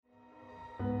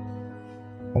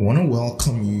want to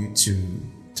welcome you to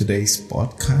today's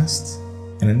podcast.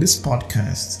 And in this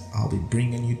podcast, I'll be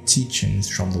bringing you teachings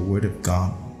from the Word of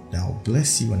God that will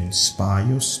bless you and inspire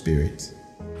your spirit.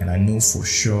 And I know for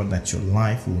sure that your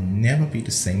life will never be the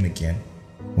same again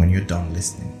when you're done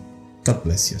listening. God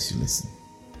bless you as you listen.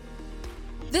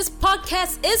 This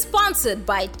podcast is sponsored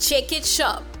by Check It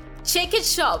Shop. Check It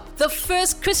Shop, the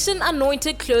first Christian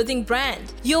anointed clothing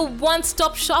brand. Your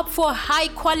one-stop shop for high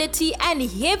quality and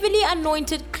heavily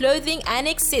anointed clothing and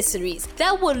accessories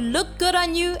that will look good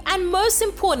on you and, most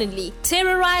importantly,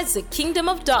 terrorize the kingdom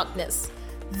of darkness.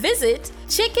 Visit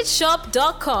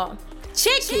checkitshop.com.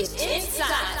 Check it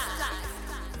inside.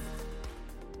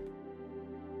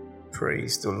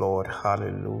 Praise the Lord.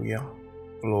 Hallelujah.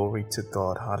 Glory to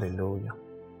God. Hallelujah.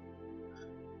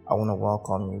 I want to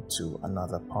welcome you to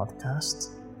another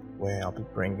podcast where I'll be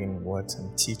bringing words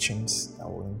and teachings that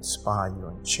will inspire you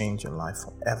and change your life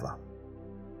forever.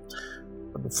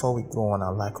 But before we go on,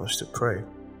 I'd like us to pray.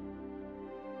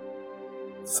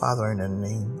 Father, in the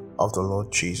name of the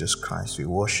Lord Jesus Christ, we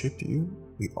worship you,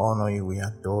 we honor you, we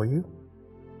adore you.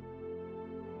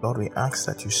 Lord, we ask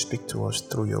that you speak to us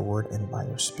through your word and by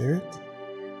your spirit,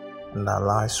 and our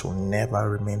lives will never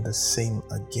remain the same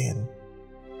again.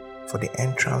 For the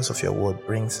entrance of your word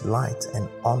brings light and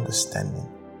understanding.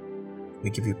 We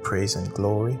give you praise and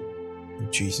glory.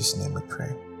 In Jesus' name we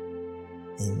pray.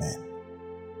 Amen.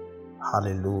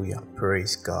 Hallelujah.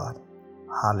 Praise God.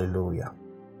 Hallelujah.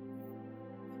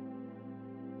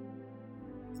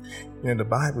 The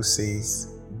Bible says,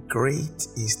 great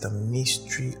is the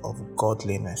mystery of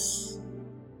godliness.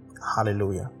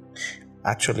 Hallelujah.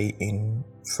 Actually, in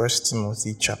 1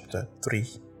 Timothy chapter 3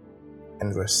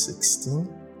 and verse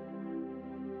 16,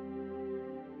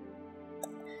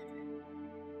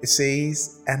 it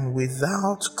says, and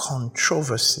without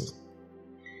controversy,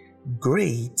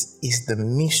 great is the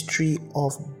mystery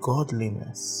of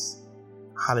godliness.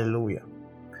 Hallelujah.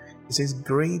 It says,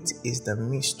 great is the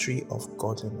mystery of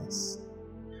godliness.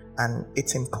 And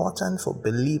it's important for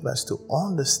believers to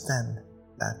understand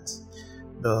that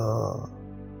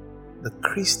the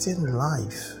Christian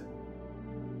life,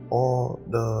 or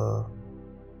the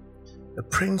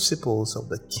principles of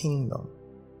the kingdom,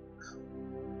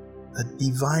 the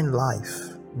divine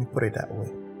life, let me put it that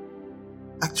way,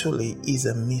 actually is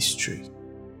a mystery.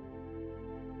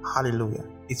 Hallelujah.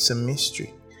 It's a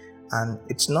mystery. And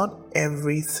it's not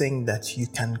everything that you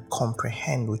can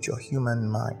comprehend with your human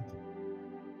mind.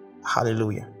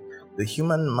 Hallelujah. The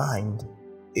human mind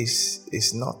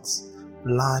is not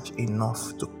large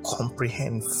enough to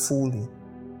comprehend fully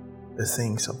the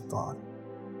things of God.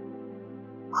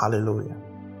 Hallelujah.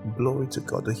 Glory to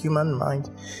God. The human mind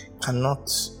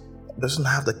doesn't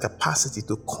have the capacity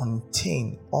to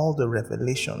contain all the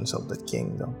revelations of the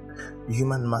kingdom. The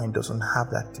human mind doesn't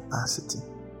have that capacity.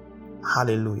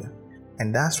 Hallelujah.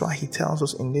 And that's why he tells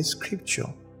us in this scripture,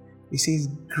 he says,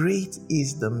 great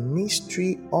is the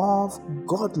mystery of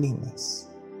godliness.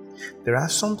 There are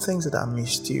some things that are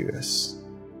mysterious.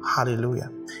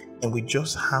 Hallelujah. And we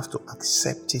just have to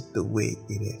accept it the way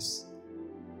it is.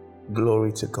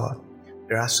 Glory to God.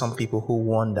 There are some people who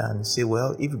wonder and say,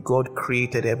 well, if God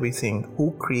created everything,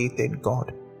 who created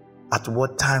God? At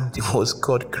what time was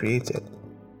God created?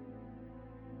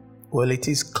 Well, it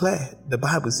is clear. The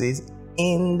Bible says,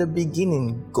 in the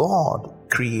beginning, God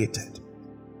created.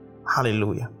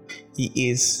 Hallelujah.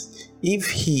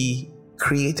 If he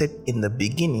created in the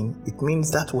beginning, it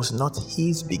means that was not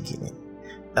his beginning.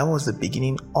 That was the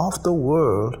beginning of the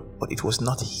world, but it was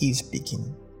not his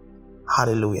beginning.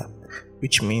 Hallelujah.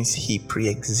 Which means he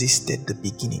pre-existed the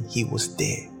beginning. He was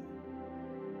there.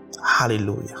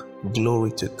 Hallelujah.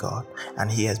 Glory to God.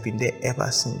 And he has been there ever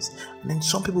since. And then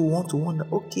some people want to wonder,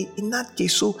 okay, in that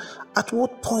case, so at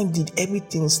what point did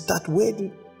everything start? Where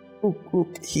did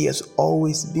look, he has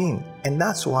always been. And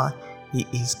that's why he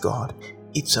is God.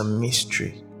 It's a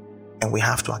mystery. And we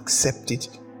have to accept it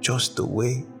just the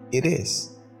way it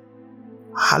is.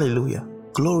 Hallelujah.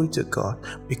 Glory to God.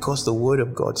 Because the word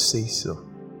of God says so.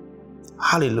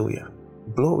 Hallelujah.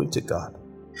 Glory to God.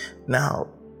 Now,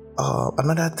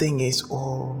 another thing is,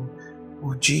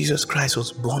 Jesus Christ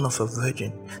was born of a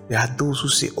virgin. There are those who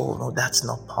say, oh no, that's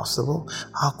not possible.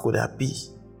 How could that be?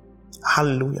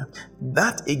 Hallelujah.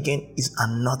 That again is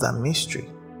another mystery.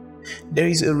 There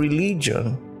is a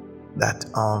religion that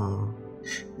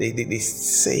they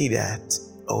say that,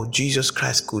 Jesus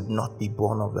Christ could not be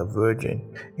born of a virgin.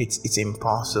 It's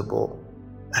impossible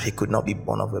that he could not be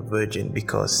born of a virgin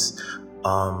because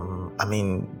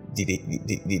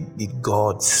did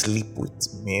God sleep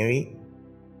with Mary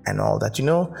and all that?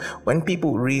 When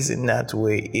people reason that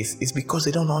way, it's because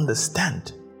they don't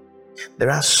understand. There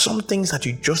are some things that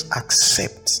you just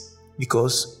accept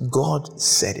because God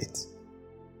said it.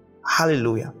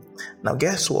 Hallelujah. Now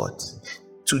guess what?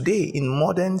 Today in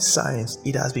modern science,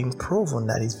 it has been proven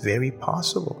that it's very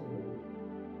possible.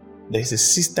 There's a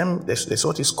system, there's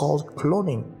what is called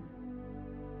cloning.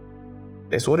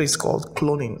 There's what is called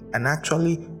cloning, and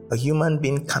actually a human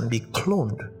being can be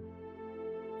cloned.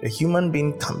 A human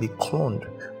being can be cloned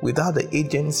without the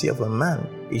agency of a man.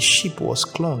 A sheep was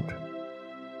cloned.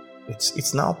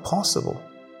 It's now possible.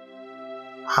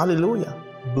 Hallelujah.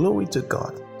 Glory to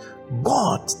God.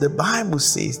 But the Bible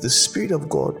says the Spirit of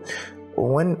God,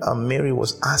 when Mary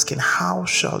was asking, how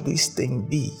shall this thing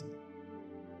be?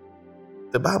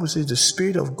 The Bible says the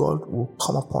Spirit of God will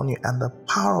come upon you and the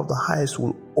power of the highest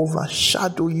will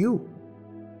overshadow you.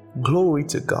 Glory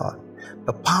to God.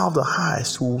 The power of the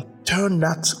highest will turn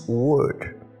that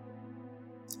word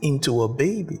into a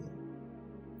baby.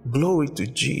 Glory to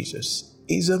Jesus.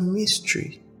 It's a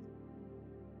mystery.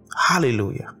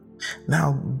 Hallelujah.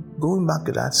 Now, going back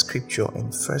to that scripture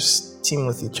in 1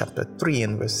 Timothy chapter 3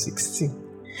 and verse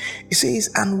 16, it says,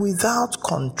 and without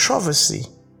controversy,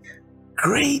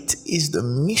 great is the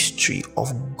mystery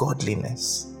of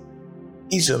godliness.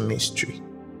 Is a mystery.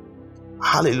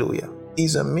 Hallelujah.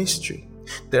 Is a mystery.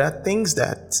 There are things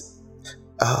that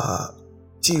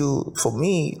till for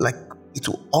me, like, it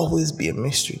will always be a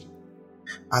mystery.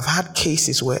 I've had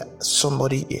cases where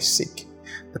somebody is sick.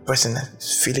 The person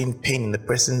is feeling pain in the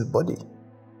person's body.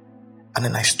 And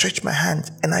then I stretch my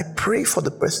hand and I pray for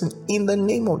the person in the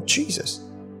name of Jesus.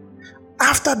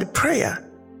 After the prayer,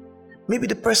 maybe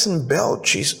the person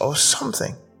belches or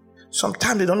something.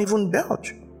 Sometimes they don't even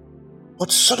belch.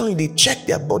 But suddenly they check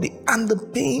their body and the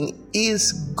pain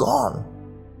is gone.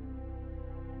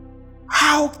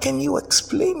 How can you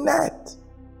explain that?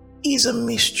 It's a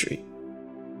mystery.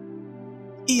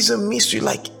 It's a mystery.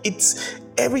 Like, it's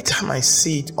every time I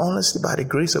see it, honestly, by the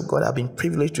grace of God, I've been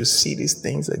privileged to see these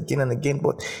things again and again.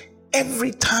 But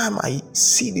every time I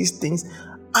see these things,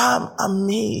 I'm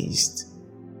amazed.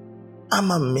 I'm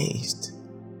amazed.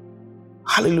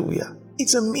 Hallelujah.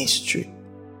 It's a mystery.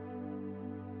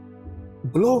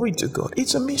 Glory to God.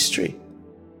 It's a mystery.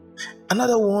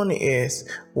 Another one is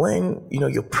when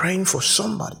you're praying for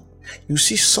somebody. You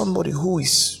see somebody who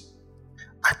is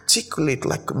articulate,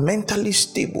 like mentally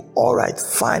stable, all right,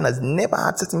 fine, has never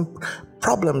had certain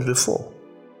problems before.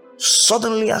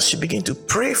 Suddenly, as you begin to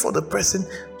pray for the person,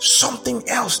 something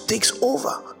else takes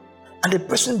over. And the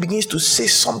person begins to say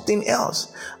something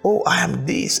else. Oh, I am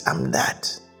this, I'm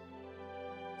that.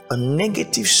 A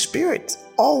negative spirit,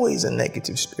 always a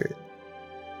negative spirit.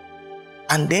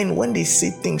 And then when they say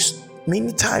things,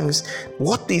 many times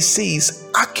what they say is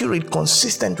accurate,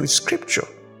 consistent with scripture,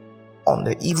 on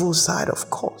the evil side, of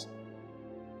course.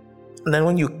 And then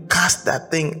when you cast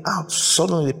that thing out,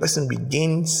 suddenly the person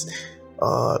begins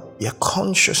their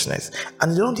consciousness,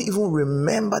 and they don't even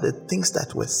remember the things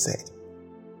that were said.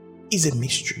 It's a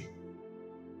mystery.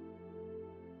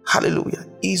 Hallelujah.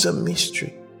 It's a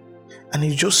mystery. And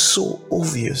it's just so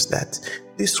obvious that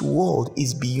this world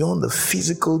is beyond the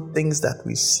physical things that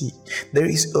we see. There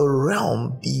is a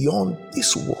realm beyond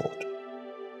this world.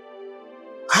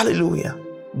 Hallelujah.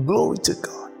 Glory to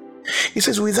God. He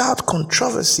says, without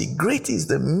controversy, great is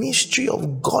the mystery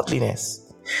of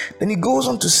godliness. Then he goes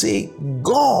on to say,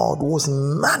 God was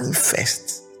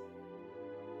manifest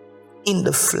in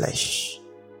the flesh.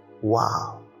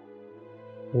 Wow.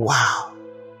 Wow.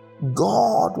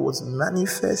 God was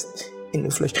manifest in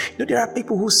the flesh. There are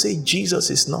people who say Jesus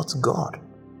is not God.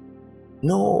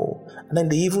 No. And then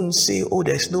they even say, oh,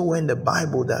 there's nowhere in the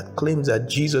Bible that claims that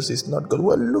Jesus is not God.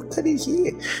 Well, look at it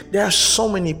here. There are so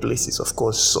many places, of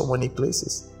course, so many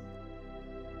places.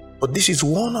 But this is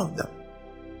one of them.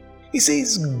 He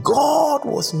says, God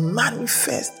was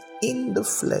manifest in the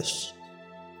flesh.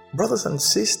 Brothers and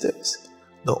sisters,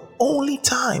 the only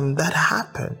time that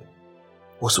happened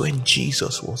was when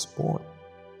Jesus was born.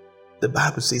 The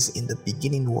Bible says, in the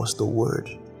beginning was the Word,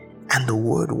 and the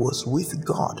Word was with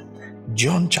God.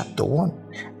 John chapter 1.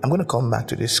 I'm going to come back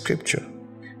to this scripture.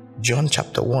 John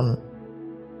chapter 1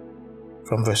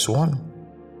 from verse 1.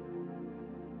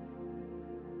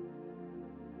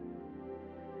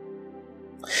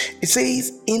 It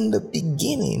says, in the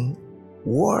beginning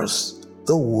was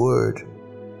the Word,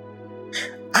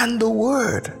 and the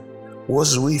Word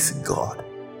was with God.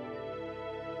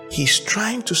 He's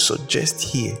trying to suggest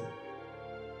here,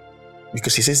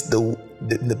 because he says in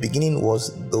the beginning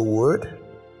was the Word.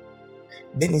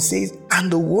 Then he says, and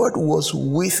the Word was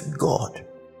with God.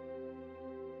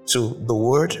 So the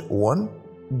Word one,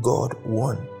 God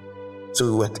one.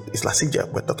 So it's like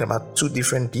we're talking about two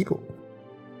different people.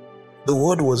 The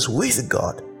Word was with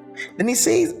God. Then Then he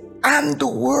says, and the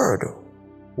Word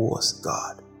was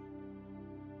God.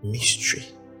 Mystery.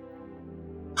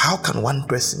 How can one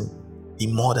person be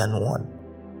more than one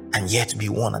and yet be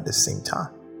one at the same time?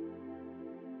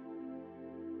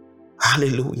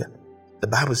 Hallelujah. The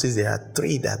Bible says there are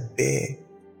three that bear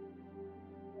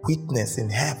witness in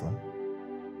heaven.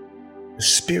 The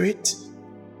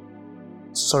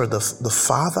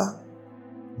Father,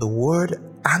 the Word,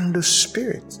 and the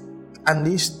Spirit. And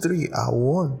these three are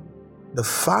one. The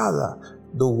Father,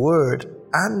 the Word,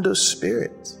 and the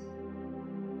Spirit.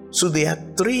 So there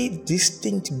are three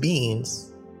distinct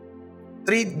beings,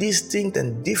 three distinct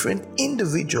and different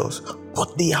individuals,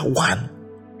 but they are one.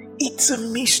 It's a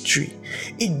mystery.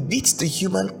 It beats the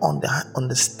human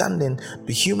understanding,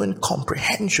 the human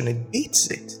comprehension. It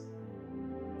beats it.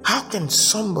 How can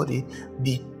somebody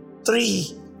be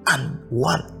three and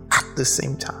one at the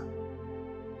same time?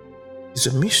 It's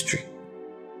a mystery.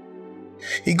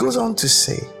 He goes on to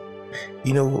say,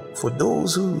 for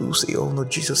those who say, oh no,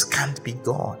 Jesus can't be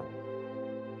God.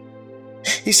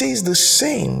 He says the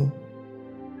same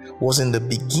was in the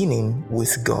beginning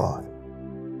with God.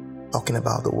 Talking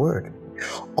about the Word.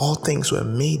 All things were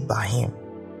made by Him,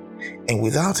 and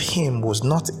without Him was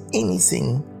not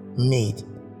anything made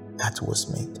that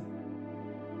was made.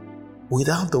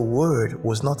 Without the Word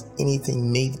was not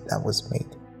anything made that was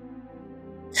made.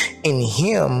 In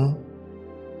Him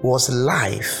was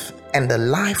life, and the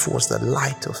life was the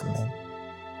light of men.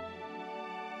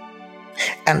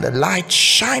 And the light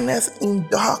shineth in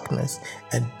darkness,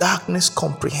 and darkness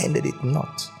comprehended it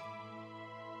not.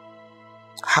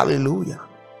 Hallelujah.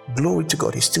 Glory to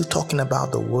God. He's still talking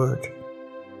about the Word.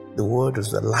 The Word is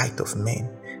the light of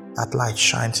men. That light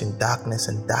shines in darkness,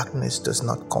 and darkness does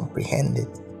not comprehend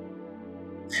it.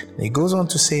 And he goes on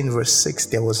to say in verse 6,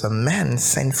 there was a man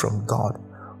sent from God,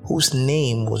 whose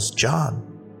name was John.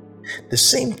 The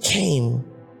same came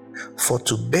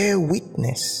to bear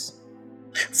witness.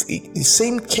 The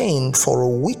same came for a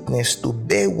witness, to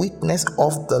bear witness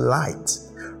of the light.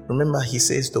 Remember, he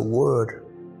says the Word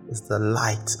is the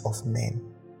light of men.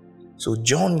 So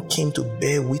John came to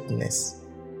bear witness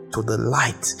to the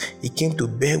light. He came to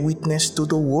bear witness to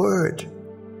the Word,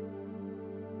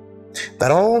 that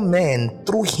all men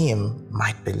through him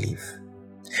might believe.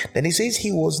 Then he says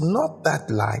he was not that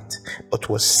light, but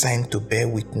was sent to bear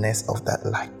witness of that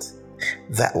light.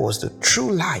 That was the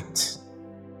true light.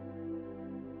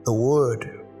 The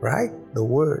Word, right? The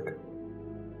Word,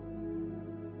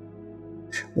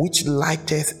 which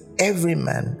lighteth every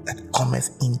man that cometh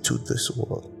into this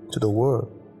world, to the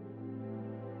world.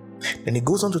 Then he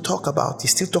goes on to talk about,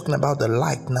 he's still talking about the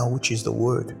light now, which is the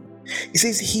Word. He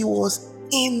says he was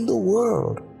in the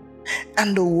world,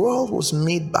 and the world was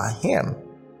made by him,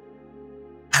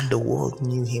 and the world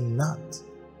knew him not.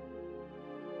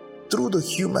 Through the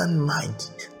human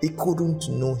mind, they couldn't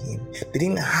know him. They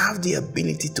didn't have the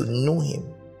ability to know him.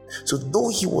 So though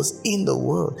he was in the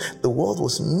world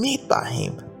was made by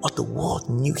him, but the world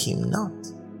knew him not.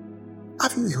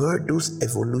 Have you heard those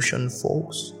evolution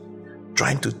folks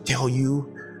trying to tell you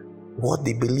what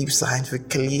they believe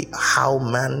scientifically, how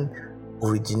man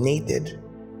originated,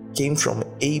 came from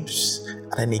apes,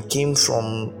 and then it came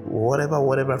from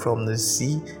whatever from the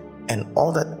sea and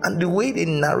all that? And the way they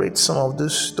narrate some of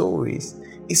those stories,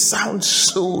 it sounds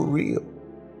so real.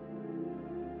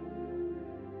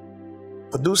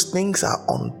 But those things are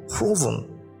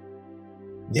unproven.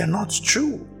 They are not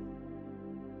true.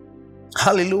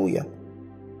 Hallelujah.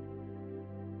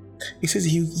 He says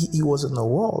he was in the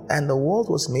world, and the world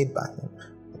was made by him,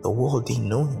 but the world didn't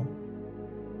know him.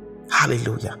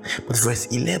 Hallelujah. But verse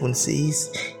 11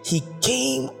 says, he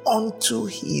came unto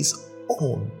his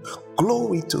own.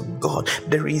 Glory to God.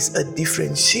 There is a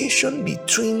differentiation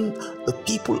between the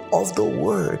people of the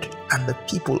Word and the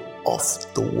people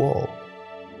of the world.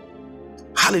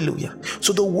 Hallelujah.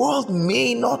 So the world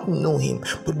may not know him,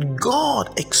 but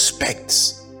God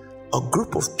expects a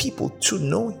group of people to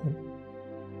know him.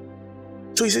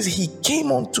 So he says he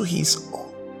came unto his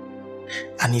own,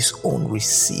 and his own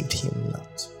received him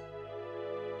not.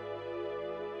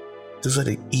 Those are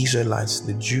the Israelites,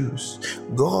 the Jews.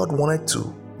 God wanted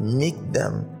to make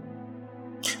them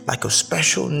like a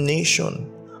special nation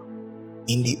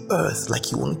in the earth, like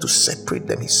he wanted to separate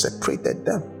them. He separated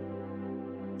them,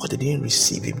 but they didn't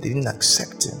receive him. They didn't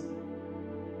accept him.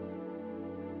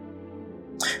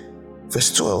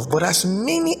 Verse 12, but as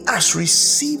many as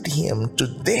received him, to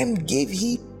them gave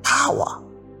he power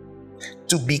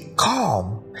to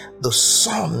become the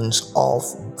sons of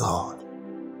God,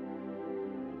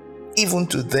 even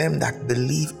to them that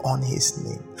believe on his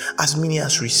name. As many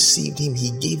as received him,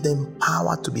 he gave them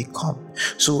power to become.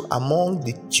 So among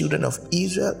the children of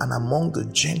Israel and among the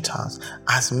Gentiles,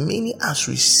 as many as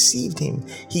received him,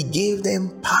 he gave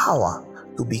them power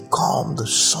to become the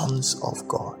sons of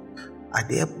God. I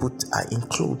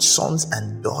include sons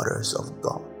and daughters of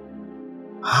God.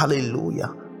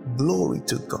 Hallelujah. Glory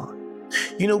to God.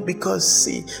 Because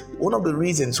see, one of the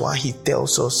reasons why he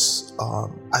tells us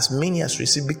as many as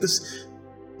receive, because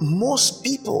most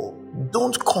people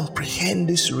don't comprehend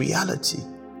this reality.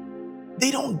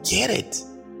 They don't get it.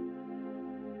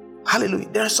 Hallelujah.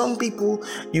 There are some people,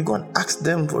 you go and ask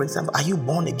them, for example, are you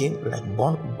born again? Like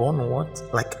born what?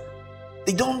 Like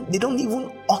they don't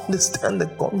even understand the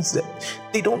concept.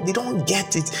 They don't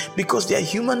get it because their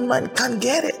human mind can't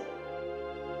get it.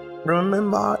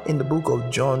 Remember in the book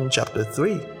of John chapter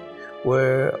 3,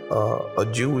 where a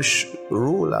Jewish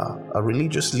ruler, a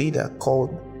religious leader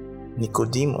called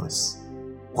Nicodemus,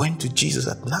 went to Jesus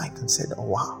at night and said, oh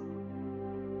wow.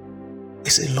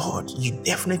 He said, Lord, you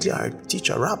definitely are a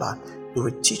teacher, Rabbi. You're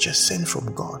a teacher sent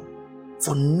from God.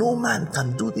 For no man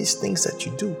can do these things that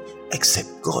you do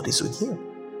except God is with him.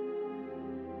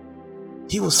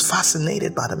 He was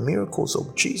fascinated by the miracles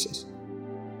of Jesus.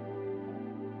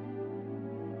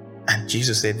 And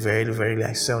Jesus said, verily, verily,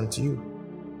 I say unto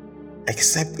you,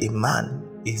 except a man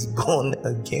is born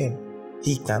again,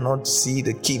 he cannot see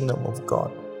the kingdom of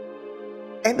God.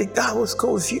 And the guy was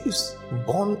confused.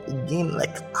 Born again,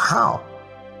 like how?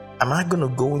 Am I going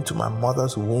to go into my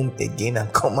mother's womb again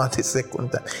and come out a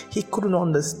second time? He couldn't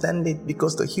understand it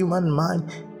because the human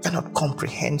mind cannot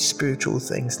comprehend spiritual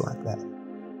things like that.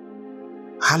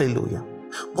 Hallelujah.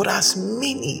 But as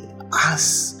many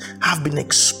as have been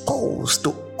exposed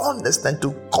to understand,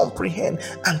 to comprehend,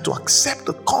 and to accept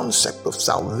the concept of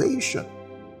salvation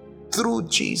through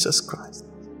Jesus Christ,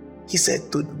 he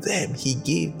said to them, he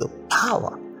gave the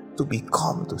power to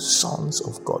become the sons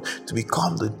of God, to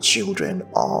become the children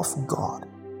of God.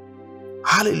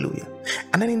 Hallelujah.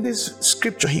 And then in this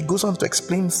scripture, he goes on to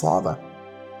explain further.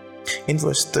 In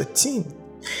verse 13,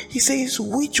 he says,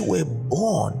 which were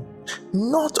born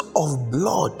not of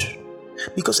blood,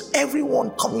 because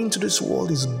everyone coming into this world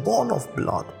is born of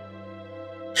blood,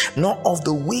 nor of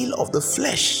the will of the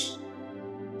flesh.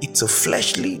 It's a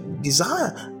fleshly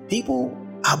desire. People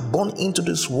are born into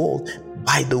this world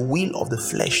by the will of the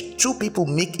flesh. Two people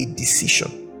make a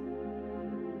decision.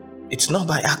 It's not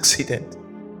by accident.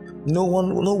 No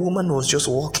woman was just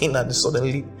walking and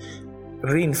suddenly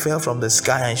rain fell from the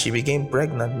sky and she became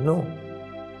pregnant. No.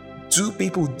 Two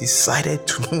people decided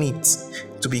to meet,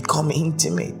 to become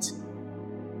intimate.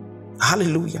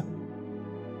 Hallelujah.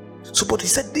 So, but he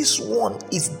said this one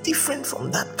is different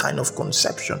from that kind of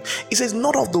conception. He says,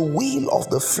 not of the will of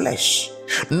the flesh,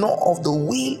 nor of the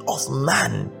will of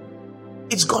man.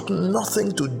 It's got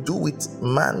nothing to do with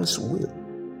man's will.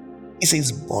 He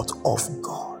says, but of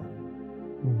God.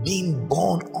 Being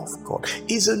born of God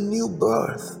is a new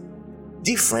birth,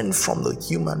 different from the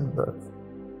human birth.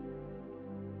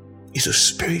 It's a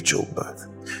spiritual birth.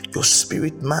 Your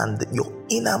spirit man, your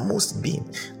innermost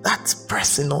being, that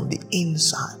person on the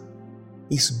inside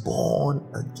is born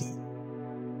again.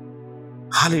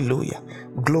 Hallelujah.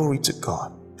 Glory to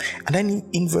God. And then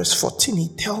in verse 14, he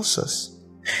tells us,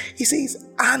 he says,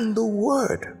 and the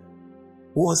word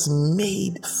was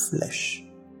made flesh.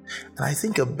 And I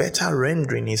think a better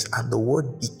rendering is, and the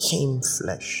word became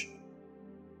flesh.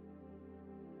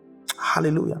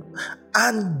 Hallelujah.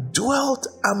 And dwelt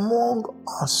among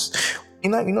us. You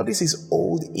know, this is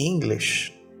Old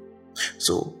English.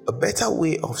 So a better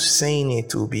way of saying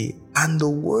it will be, and the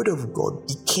word of God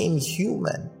became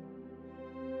human.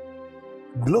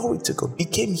 Glory to God,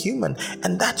 became human.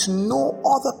 And that's no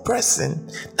other person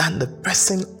than the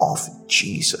person of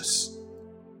Jesus.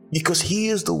 Because he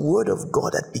is the word of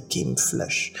God that became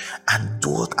flesh and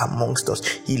dwelt amongst us.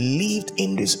 He lived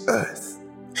in this earth.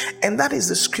 And that is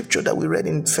the scripture that we read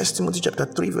in 1 Timothy chapter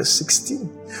 3 verse 16,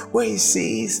 where he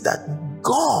says that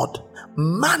God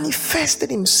manifested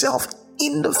himself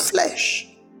in the flesh.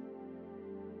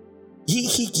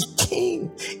 He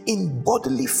came in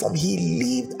bodily form. He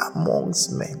lived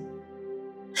amongst men.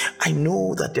 I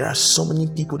know that there are so many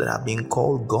people that have been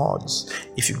called gods.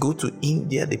 If you go to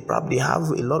India, they probably have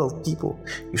a lot of people.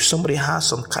 If somebody has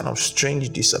some kind of strange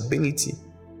disability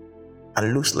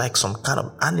and looks like some kind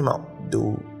of animal,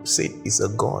 they'll say it's a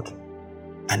god.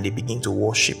 And they begin to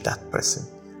worship that person.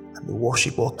 And they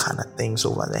worship all kind of things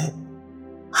over there.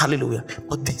 Hallelujah.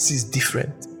 But this is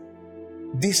different.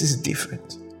 This is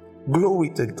different. Glory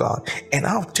to God. And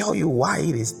I'll tell you why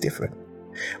it is different.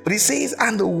 But he says,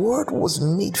 and the word was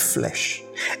made flesh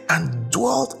and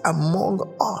dwelt among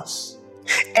us.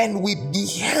 And we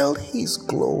beheld his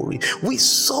glory. We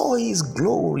saw his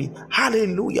glory.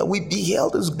 Hallelujah. We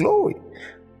beheld his glory.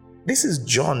 This is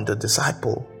John the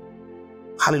disciple.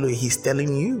 Hallelujah. He's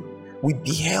telling you, we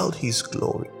beheld his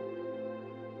glory.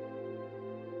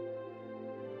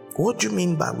 What do you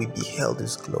mean by we beheld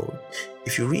his glory?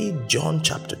 If you read John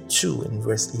chapter 2 and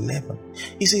verse 11,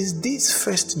 he says, this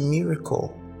first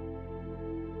miracle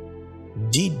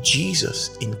did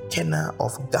Jesus in Cana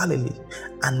of Galilee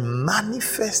and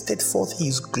manifested forth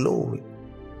his glory.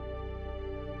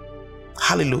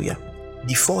 Hallelujah.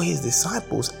 Before his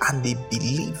disciples, and they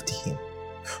believed him.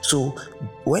 So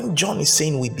when John is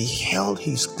saying we beheld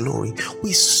his glory,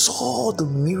 we saw the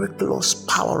miraculous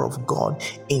power of God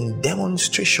in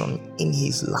demonstration in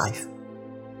his life.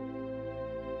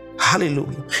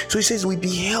 Hallelujah. So he says we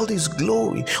beheld his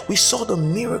glory. We saw the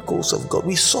miracles of God.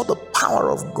 We saw the power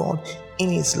of God in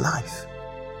his life.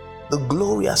 The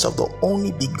glory as of the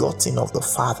only begotten of the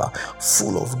Father,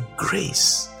 full of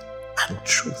grace and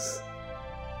truth.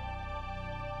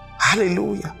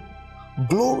 Hallelujah.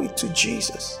 Glory to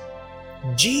Jesus.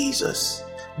 Jesus,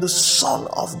 the Son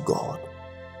of God.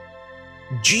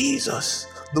 Jesus,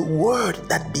 the Word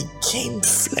that became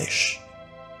flesh,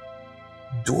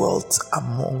 dwelt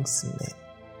amongst men.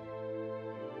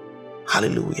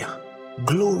 Hallelujah.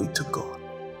 Glory to God.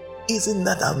 Isn't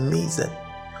that amazing?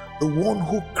 The one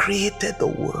who created the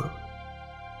world,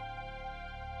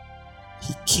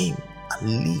 he came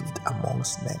and lived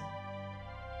amongst men.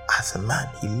 As a man,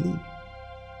 he lived.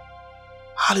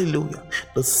 Hallelujah.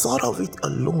 The thought of it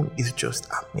alone is just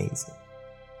amazing.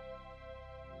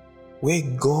 Where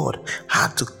God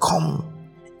had to come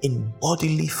in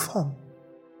bodily form.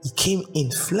 He came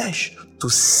in flesh to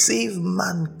save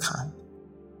mankind.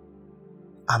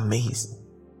 Amazing.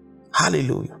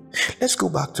 Hallelujah. Let's go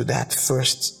back to that 1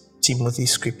 Timothy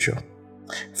scripture.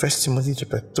 1 Timothy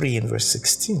chapter 3 and verse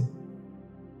 16.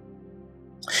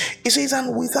 It says,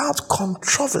 and without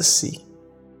controversy,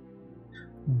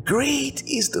 great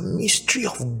is the mystery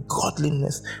of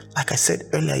godliness. Like I said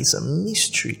earlier, it's a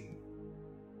mystery.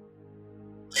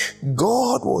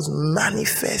 God was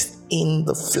manifest in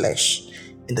the flesh,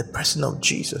 in the person of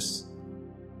Jesus.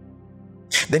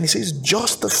 Then he says,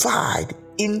 justified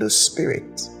in the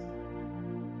spirit,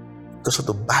 because of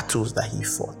the battles that he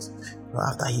fought.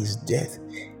 After his death,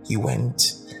 he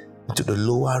went into the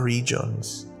lower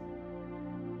regions.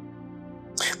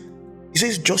 He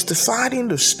says, justified in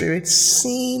the spirit,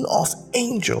 seen of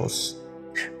angels,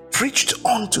 preached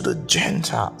unto the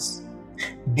Gentiles,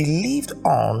 believed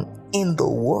on in the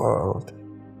world,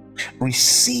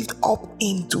 received up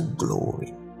into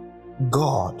glory.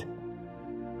 God.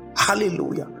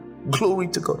 Hallelujah. Glory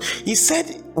to God. He said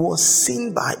it was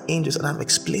seen by angels, and I've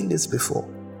explained this before.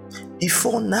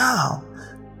 Before now,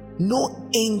 no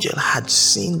angel had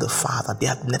seen the Father. They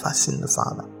had never seen the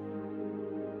Father.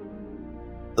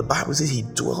 The Bible says he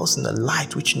dwells in a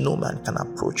light which no man can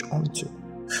approach unto.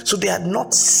 So they had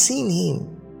not seen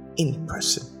him in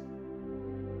person.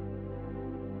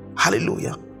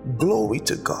 Hallelujah. Glory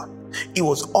to God. It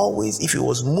was always, if he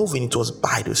was moving, it was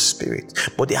by the Spirit.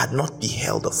 But they had not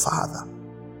beheld the Father.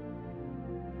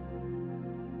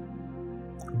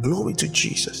 Glory to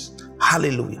Jesus.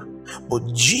 Hallelujah.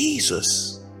 But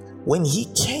Jesus, when he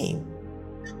came,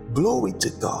 glory to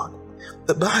God,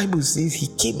 the Bible says he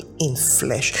came in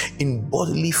flesh, in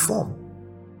bodily form,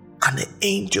 and the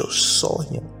angels saw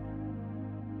him.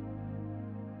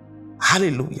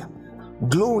 Hallelujah.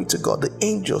 Glory to God. The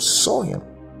angels saw him.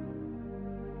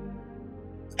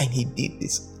 And he did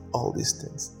all these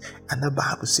things. And the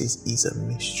Bible says it's a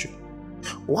mystery.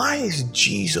 Why is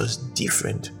Jesus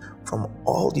different from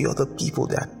all the other people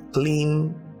that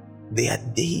claim their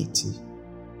deity?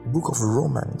 Book of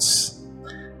Romans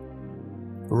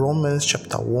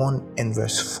chapter 1 and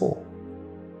verse 4.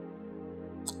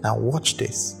 Now watch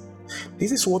this.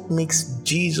 This is what makes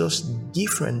Jesus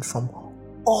different from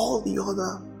all the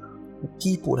other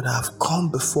people that have come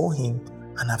before him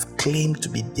and have claimed to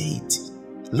be deity.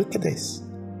 Look at this.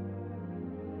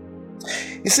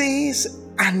 It says,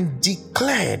 and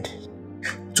declared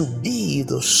to be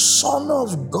the Son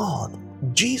of God.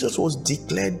 Jesus was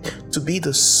declared to be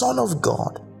the Son of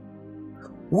God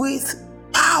with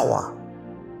power,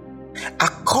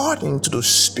 according to the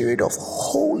Spirit of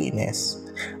holiness,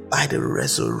 by the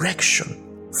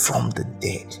resurrection from the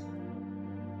dead.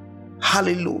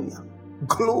 Hallelujah.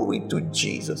 Glory to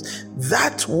Jesus.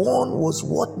 That one was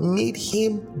what made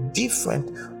him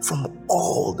different from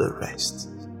all the rest.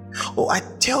 Oh, I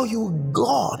tell you,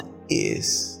 God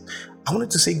is I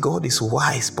wanted to say God is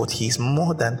wise, but He is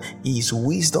more than He is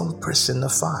wisdom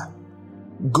personified.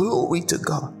 Glory to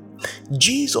God.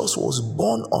 Jesus was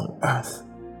born on earth,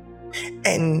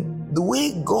 and the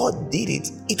way God did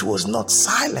it, it was not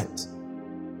silent.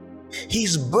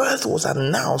 His birth was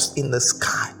announced in the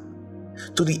sky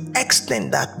to the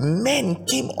extent that men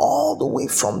came all the way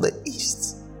from the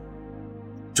east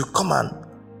to come and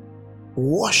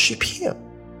worship Him.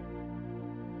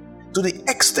 To the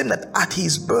extent that at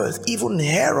His birth, even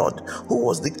Herod, who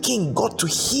was the king, got to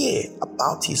hear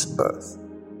about His birth.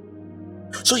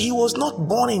 So He was not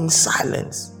born in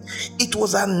silence. It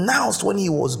was announced when He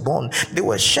was born. There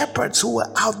were shepherds who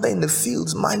were out there in the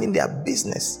fields minding their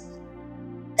business.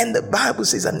 And the Bible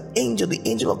says the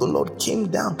angel of the Lord came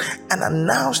down and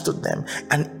announced to them,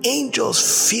 and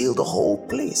angels filled the whole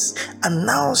place,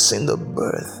 announcing the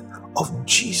birth of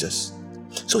Jesus.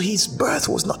 So His birth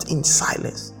was not in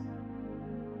silence.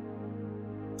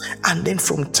 And then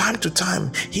from time to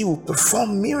time, He will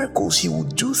perform miracles. He will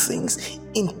do things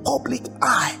in public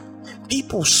eye.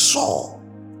 People saw.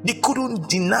 They couldn't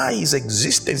deny His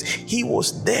existence. He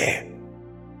was there.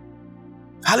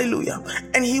 Hallelujah.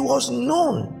 And He was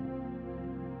known.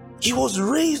 He was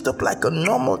raised up like a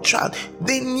normal child.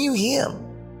 They knew Him.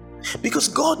 Because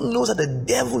God knows that the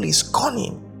devil is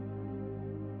cunning.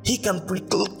 He can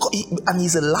and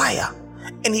he's a liar.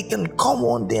 And he can come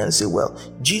one day and say, well,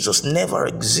 Jesus never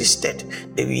existed.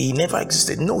 He never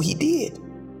existed. No, He did.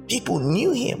 People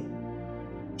knew Him.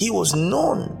 He was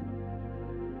known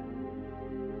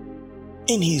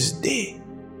in His day.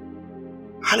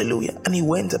 Hallelujah. And He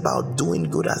went about doing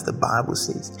good, as the Bible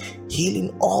says,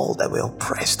 healing all that were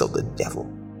oppressed of the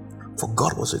devil, for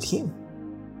God was with Him.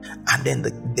 And then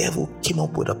the devil came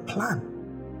up with a plan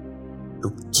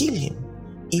to kill Him.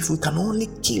 If we can only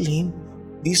kill Him,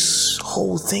 this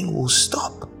whole thing will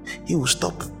stop. He will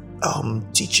stop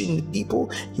teaching the people.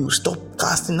 He will stop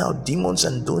casting out demons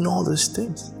and doing all these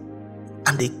things.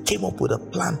 And they came up with a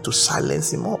plan to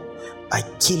silence Him up by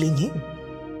killing Him.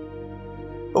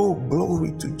 Oh,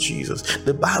 glory to Jesus.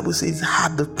 The Bible says,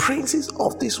 had the princes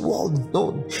of this world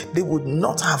known, they would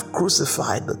not have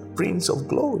crucified the Prince of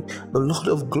Glory, the Lord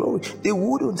of Glory. They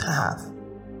wouldn't have.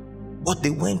 But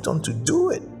they went on to do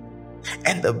it.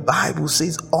 And the Bible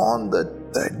says, on the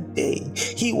third day,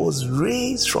 He was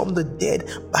raised from the dead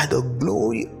by the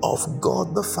glory of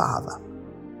God the Father.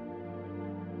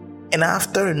 And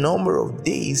after a number of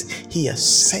days, He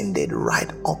ascended right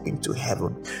up into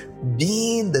heaven,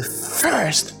 being the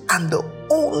first and the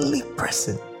only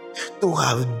person to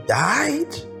have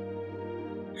died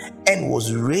and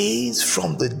was raised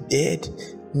from the dead,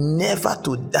 never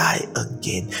to die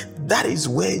again. That is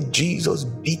where Jesus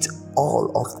beat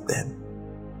all of them.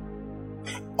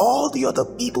 All the other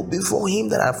people before Him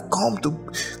that have come to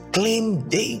claim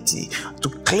deity, to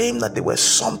claim that they were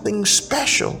something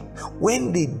special,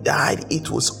 when they died, it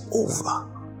was over.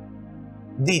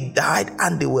 They died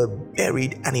and they were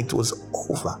buried, and it was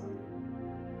over.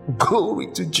 Glory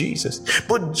to Jesus.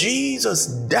 But Jesus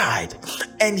died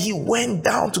and He went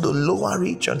down to the lower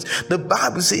regions. The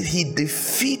Bible says He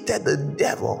defeated the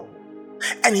devil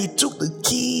and He took the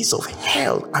keys of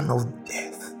hell and of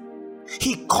death.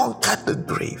 He conquered the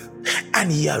grave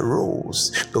and He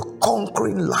arose, the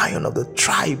conquering Lion of the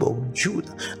tribe of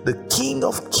Judah, the King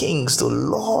of kings, the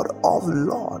Lord of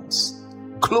lords.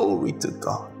 Glory to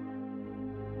God.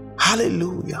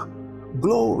 Hallelujah.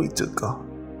 Glory to God.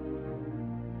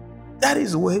 That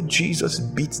is where Jesus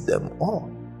beats them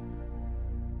all.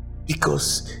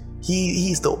 Because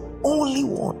He is the only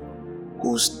one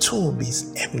whose tomb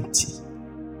is empty.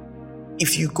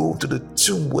 If you go to the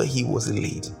tomb where He was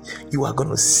laid, you are going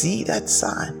to see that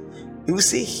sign. It will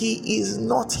say, He is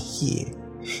not here.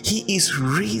 He is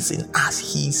risen as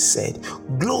He said.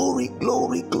 Glory,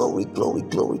 glory, glory, glory,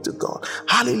 glory to God.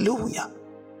 Hallelujah.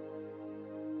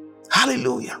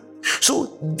 Hallelujah.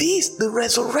 So the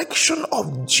resurrection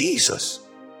of Jesus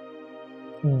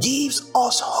gives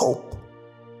us hope.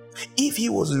 If He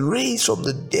was raised from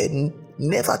the dead,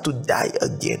 never to die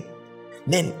again,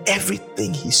 then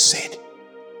everything He said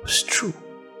was true.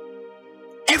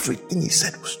 Everything He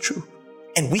said was true.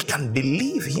 And we can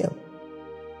believe Him.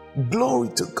 Glory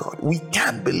to God. We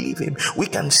can believe Him. We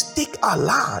can stake our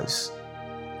lives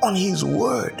on His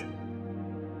word,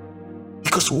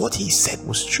 because what He said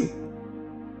was true.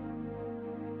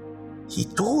 He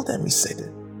told them, He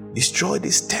said, destroy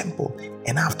this temple,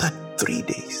 and after 3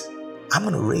 days, I'm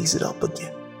going to raise it up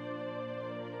again.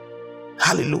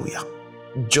 Hallelujah.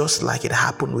 Just like it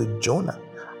happened with Jonah.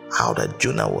 How that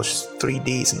Jonah was 3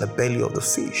 days in the belly of the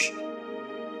fish,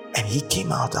 and he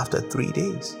came out after 3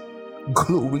 days.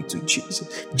 Glory to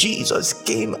Jesus. Jesus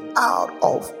came out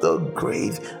of the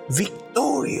grave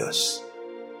victorious.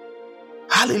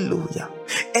 Hallelujah.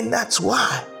 And that's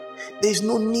why there's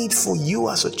no need for you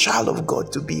as a child of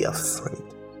God to be afraid.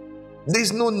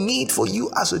 There's no need for you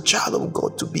as a child of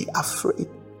God to be afraid.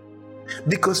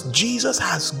 Because Jesus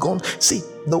has gone. See,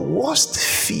 the worst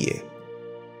fear,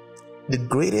 the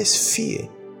greatest fear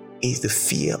is the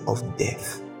fear of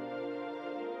death.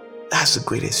 That's the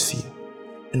greatest fear.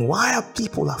 And why are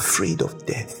people afraid of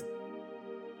death?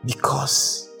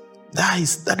 Because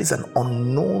that is an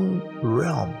unknown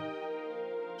realm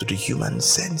to the human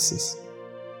senses.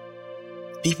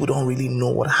 People don't really know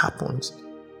what happens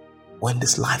when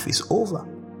this life is over.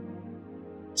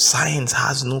 Science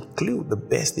has no clue. The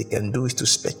best they can do is to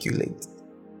speculate.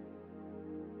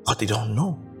 But they don't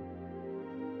know.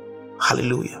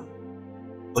 Hallelujah.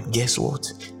 But guess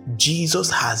what?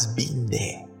 Jesus has been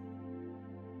there.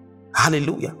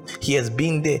 Hallelujah. He has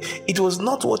been there. It was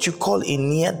not what you call a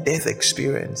near-death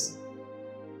experience.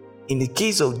 In the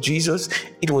case of Jesus,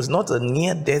 it was not a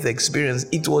near-death experience.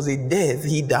 It was a death.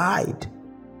 He died.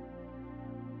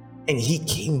 And he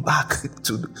came back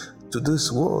to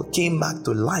this world, came back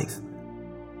to life,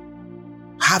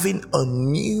 having a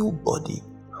new body,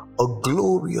 a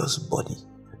glorious body,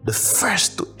 the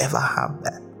first to ever have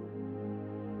that.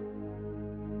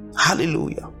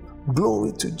 Hallelujah.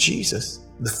 Glory to Jesus,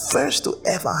 the first to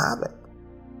ever have it.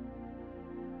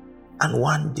 And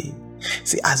one day,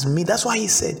 see, that's why he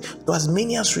said, to as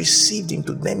many as received him,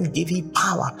 to them gave he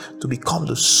power to become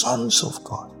the sons of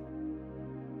God.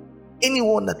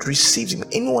 Anyone that receives him,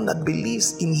 anyone that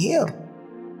believes in him,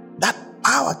 that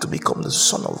power to become the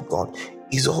son of God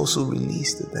is also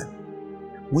released to them.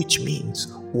 Which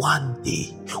means one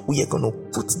day we are going to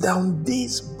put down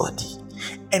this body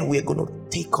and we are going to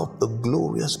take up the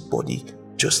glorious body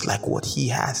just like what he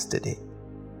has today.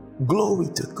 Glory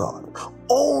to God.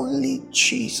 Only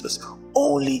Jesus could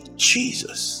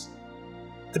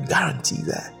guarantee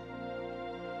that.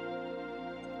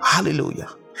 Hallelujah.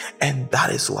 And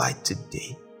that is why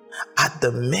today, at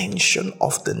the mention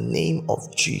of the name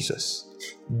of Jesus,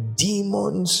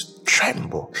 demons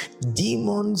tremble,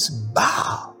 demons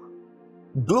bow.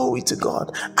 Glory to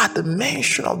God. At the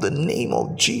mention of the name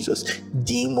of Jesus,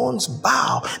 demons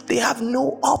bow. They have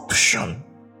no option.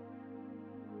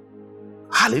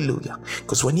 Hallelujah.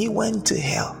 Because when he went to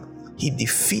hell, he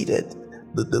defeated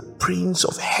the prince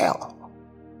of hell.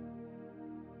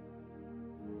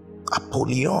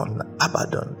 Apollyon,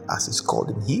 Abaddon, as it's called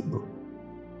in Hebrew.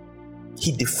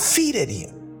 He defeated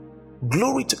him.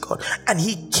 Glory to God. And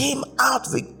he came out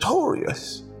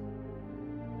victorious.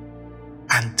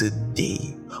 And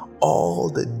today, all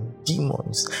the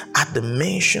demons, at the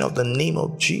mention of the name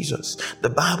of Jesus, the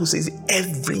Bible says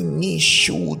every knee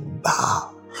should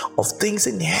bow, of things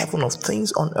in heaven, of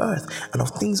things on earth, and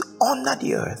of things under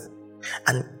the earth.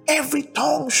 And every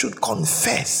tongue should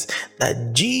confess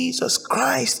that Jesus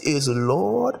Christ is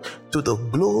Lord, to the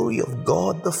glory of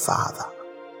God the Father.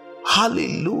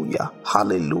 Hallelujah.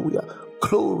 Hallelujah.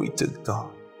 Glory to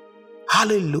God.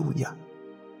 Hallelujah.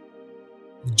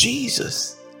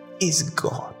 Jesus is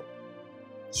God.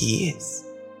 He is.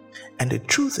 And the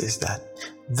truth is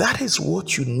that is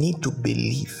what you need to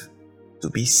believe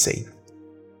to be saved.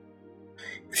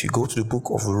 If you go to the book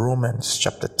of Romans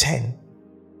chapter 10,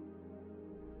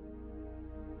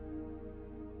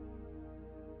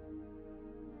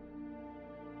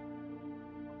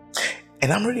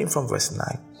 and I'm reading from verse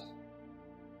 9.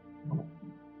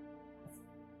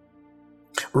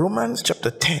 Romans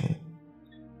chapter 10,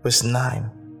 verse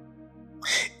 9.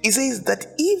 It says that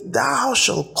if thou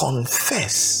shalt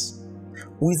confess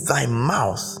with thy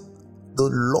mouth the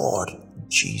Lord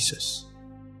Jesus.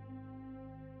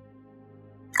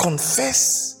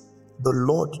 Confess the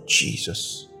Lord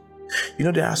Jesus. You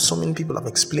know, there are so many people, I've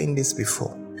explained this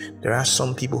before. There are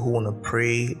some people who want to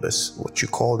pray this, what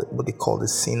they call the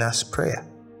sinner's prayer,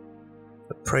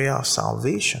 the prayer of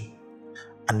salvation.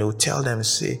 And they'll tell them,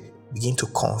 say, begin to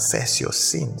confess your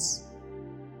sins.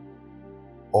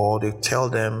 Or they tell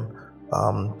them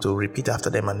to repeat after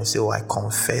them, and they say, I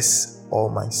confess all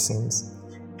my sins.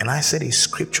 And I said it's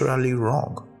scripturally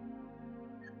wrong.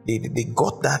 They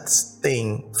got that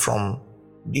thing from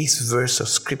this verse of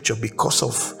scripture because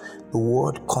of the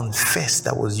word confess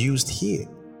that was used here.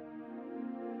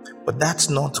 But that's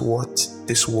not what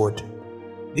this word,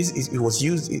 it was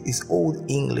used, it's old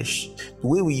English. The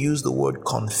way we use the word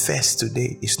confess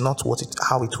today is not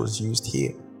how it was used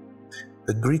here.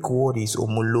 The Greek word is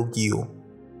homologio,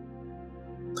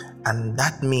 and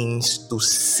that means to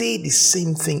say the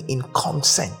same thing in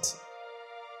consent,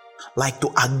 like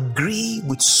to agree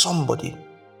with somebody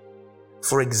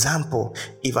For example,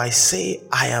 if I say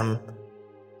I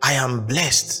am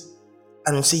blessed,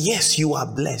 and you say, yes, you are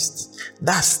blessed,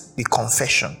 that's the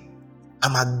confession.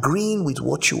 I'm agreeing with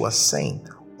what you are saying.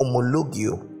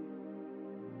 Homologio.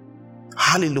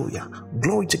 Hallelujah.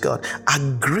 Glory to God.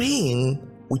 Agreeing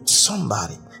with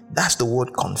somebody. That's the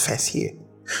word confess here.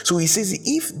 So he says,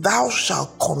 if thou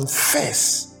shalt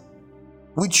confess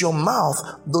with your mouth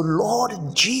the Lord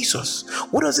Jesus.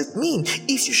 What does it mean?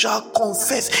 If you shall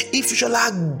confess, if you shall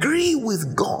agree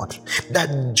with God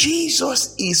that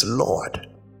Jesus is Lord.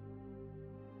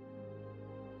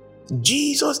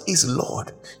 Jesus is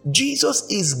Lord. Jesus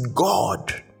is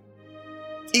God.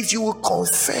 If you will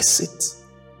confess it.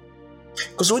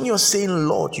 Because when you're saying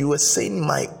Lord, you are saying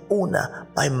my owner,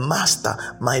 my master,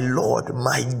 my Lord,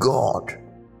 my God.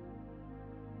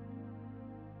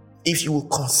 If you will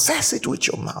confess it with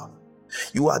your mouth,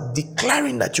 you are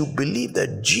declaring that you believe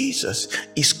that Jesus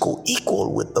is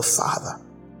co-equal with the Father.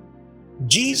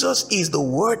 Jesus is the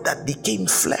Word that became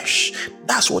flesh.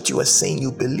 That's what you are saying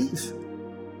you believe.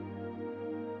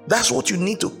 That's what you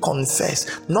need to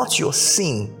confess, not your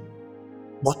sin,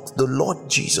 but the Lord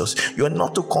Jesus. You are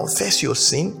not to confess your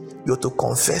sin, you are to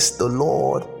confess the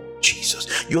Lord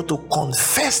Jesus. You're to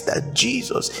confess that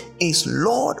Jesus is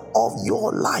Lord of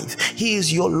your life. He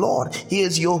is your Lord. He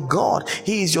is your God.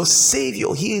 He is your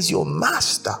Savior. He is your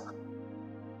Master.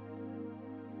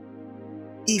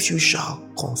 If you shall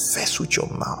confess with your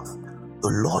mouth the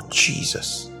Lord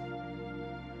Jesus,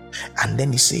 and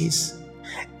then he says,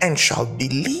 and shall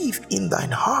believe in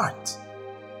thine heart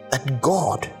that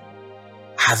God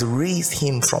has raised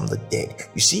him from the dead.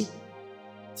 You see,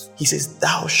 he says,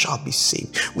 thou shalt be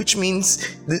saved, which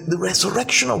means the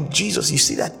resurrection of Jesus, you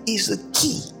see, that is the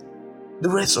key. The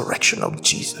resurrection of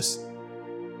Jesus.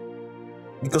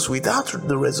 Because without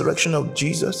the resurrection of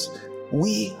Jesus,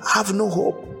 we have no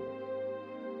hope.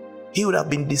 He would have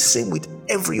been the same with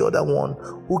every other one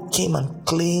who came and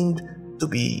claimed to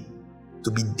be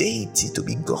deity, to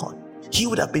be God. He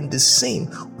would have been the same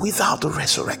without the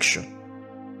resurrection.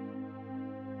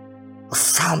 The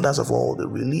founders of all the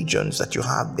religions that you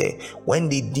have there, when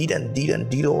they did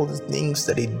all the things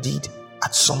that they did,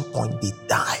 at some point they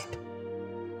died.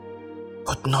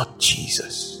 But not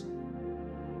Jesus.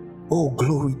 Oh,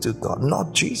 glory to God,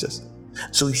 not Jesus.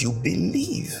 So if you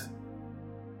believe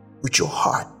with your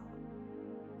heart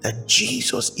that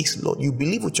Jesus is Lord, you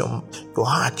believe with your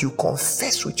heart, you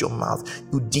confess with your mouth,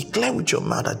 you declare with your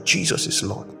mouth that Jesus is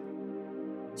Lord,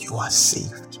 you are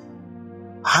saved.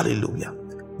 Hallelujah.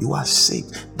 You are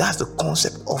saved. That's the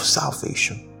concept of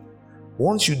salvation.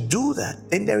 Once you do that,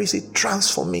 then there is a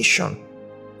transformation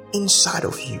inside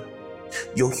of you.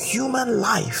 Your human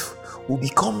life will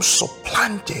become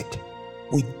supplanted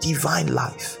with divine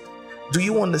life. Do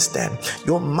you understand?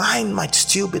 Your mind might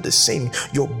still be the same.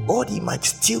 Your body might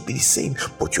still be the same,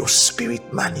 but your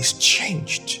spirit man is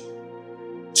changed.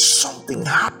 Something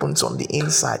happens on the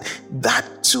inside.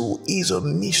 That too is a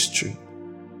mystery.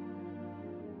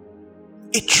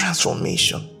 A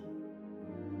transformation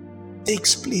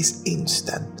takes place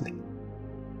instantly.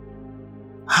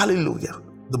 Hallelujah.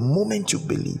 The moment you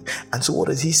believe. And so what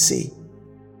does he say?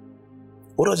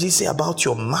 What does he say about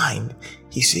your mind?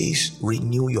 He says,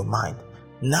 renew your mind.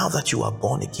 Now that you are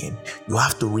born again, you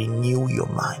have to renew your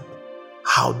mind.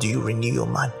 How do you renew your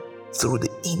mind? Through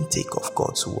the intake of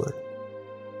God's word.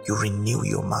 You renew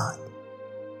your mind.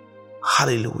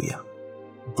 Hallelujah.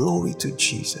 Glory to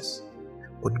Jesus.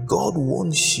 But God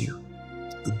wants you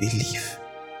to believe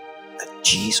that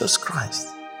Jesus Christ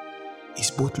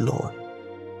is both Lord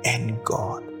and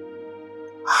God.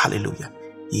 Hallelujah.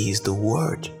 He is the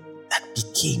Word that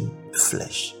became the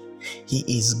flesh. He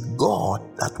is God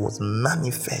that was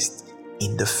manifest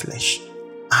in the flesh,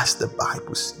 as the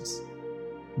Bible says.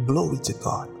 Glory to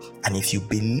God. And if you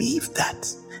believe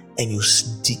that and you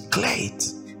declare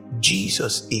it,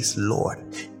 Jesus is Lord,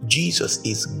 Jesus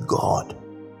is God,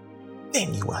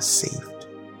 then you are saved.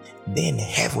 Then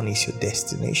heaven is your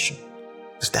destination,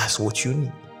 because that's what you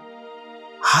need.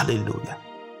 Hallelujah.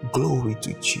 Glory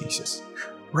to Jesus.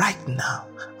 Right now,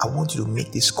 I want you to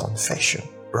make this confession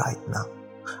right now.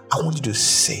 I want you to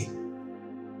say,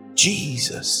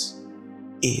 Jesus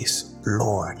is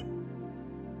Lord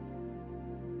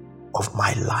of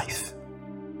my life.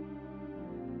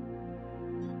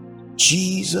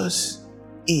 Jesus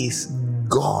is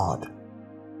God.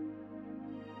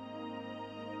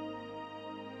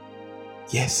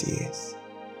 Yes, He is.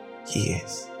 He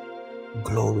is.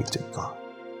 Glory to God.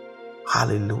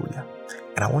 Hallelujah.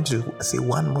 And I want you to say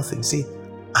one more thing. Say,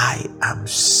 I am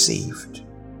saved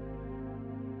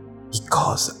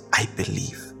because I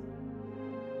believe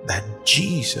that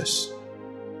Jesus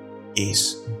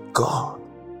is God.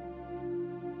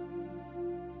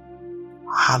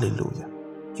 Hallelujah.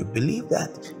 You believe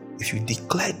that? If you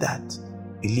declare that,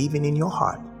 believing in your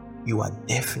heart, you are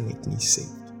definitely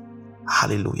saved.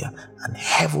 Hallelujah. And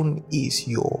heaven is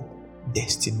your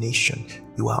destination.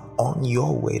 You are on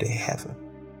your way to heaven.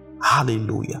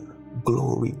 Hallelujah.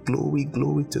 Glory, glory,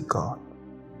 glory to God.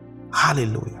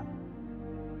 Hallelujah.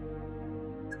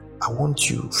 I want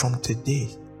you from today,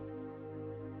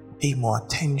 pay more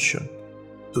attention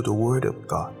to the Word of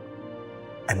God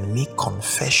and make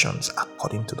confessions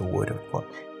according to the Word of God.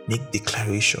 Make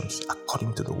declarations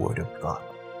according to the Word of God.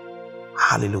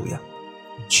 Hallelujah.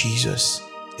 Jesus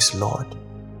is Lord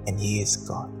and He is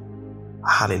God.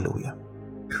 Hallelujah.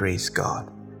 Praise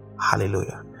God.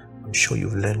 Hallelujah. I'm sure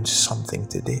you've learned something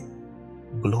today.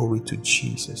 Glory to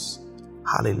Jesus.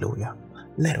 Hallelujah.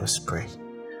 Let us pray.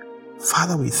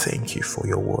 Father, we thank you for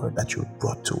your word that you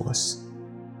brought to us,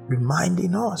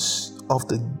 reminding us of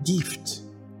the gift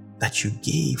that you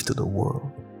gave to the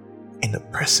world in the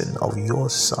person of your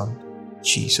Son,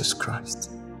 Jesus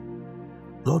Christ.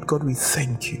 Lord God, we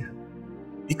thank you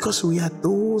because we are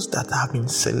those that have been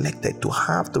selected to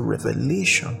have the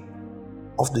revelation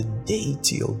of the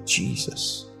deity of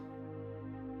Jesus.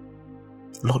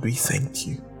 Lord, we thank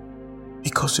you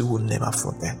because we will never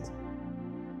forget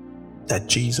that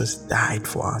Jesus died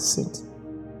for our sins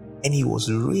and He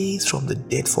was raised from the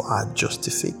dead for our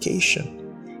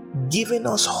justification, giving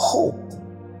us hope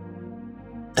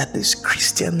that this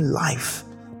Christian life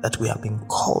that we have been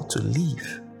called to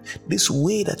live, this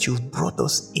way that you've brought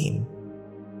us in,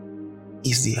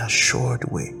 is the assured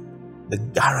way, the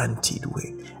guaranteed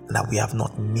way, and that we have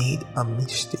not made a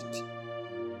mistake.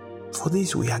 For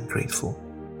this we are grateful.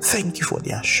 Thank you for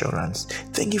the assurance.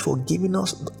 Thank you for giving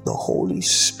us the Holy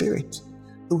Spirit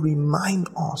to remind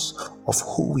us of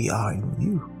who we are in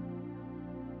you.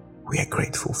 We are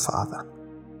grateful, Father.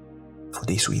 For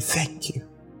this we thank you.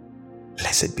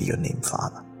 Blessed be your name,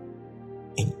 Father.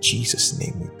 In Jesus'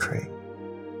 name we pray.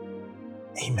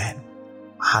 Amen.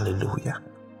 Hallelujah.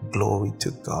 Glory to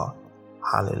God.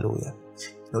 Hallelujah.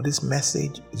 You know, this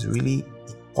message is really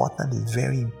important. It's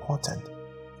very important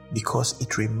because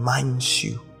it reminds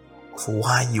you of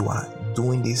why you are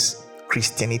doing this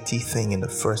Christianity thing in the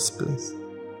first place.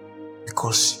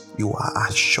 Because you are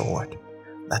assured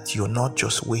that you're not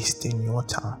just wasting your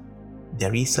time.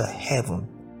 There is a heaven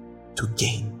to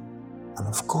gain. And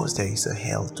of course, there is a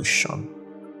hell to shun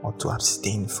or to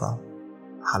abstain from.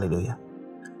 Hallelujah.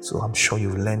 So I'm sure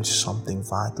you've learned something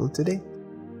vital today.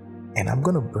 And I'm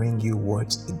going to bring you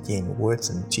words again, words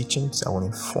and teachings that will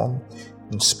inform,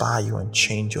 inspire you, and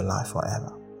change your life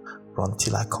forever. But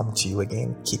until I come to you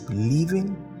again, keep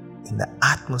living in the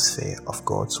atmosphere of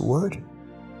God's word,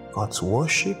 God's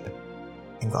worship,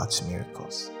 and God's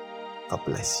miracles. God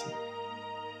bless you.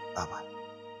 Bye-bye.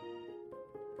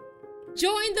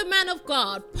 Join the man of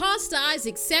God, Pastor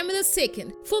Isaac Samuel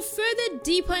II, for further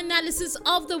deeper analysis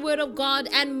of the Word of God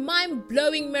and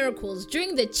mind-blowing miracles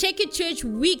during the Check It Church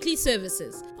weekly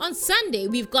services. On Sunday,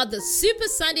 we've got the Super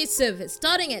Sunday service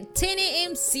starting at 10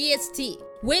 a.m. CST.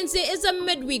 Wednesday is a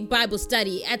midweek Bible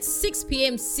study at 6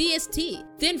 p.m. CST.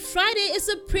 Then Friday is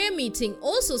a prayer meeting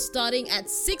also starting at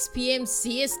 6 p.m.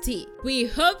 CST. We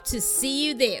hope to see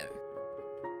you there.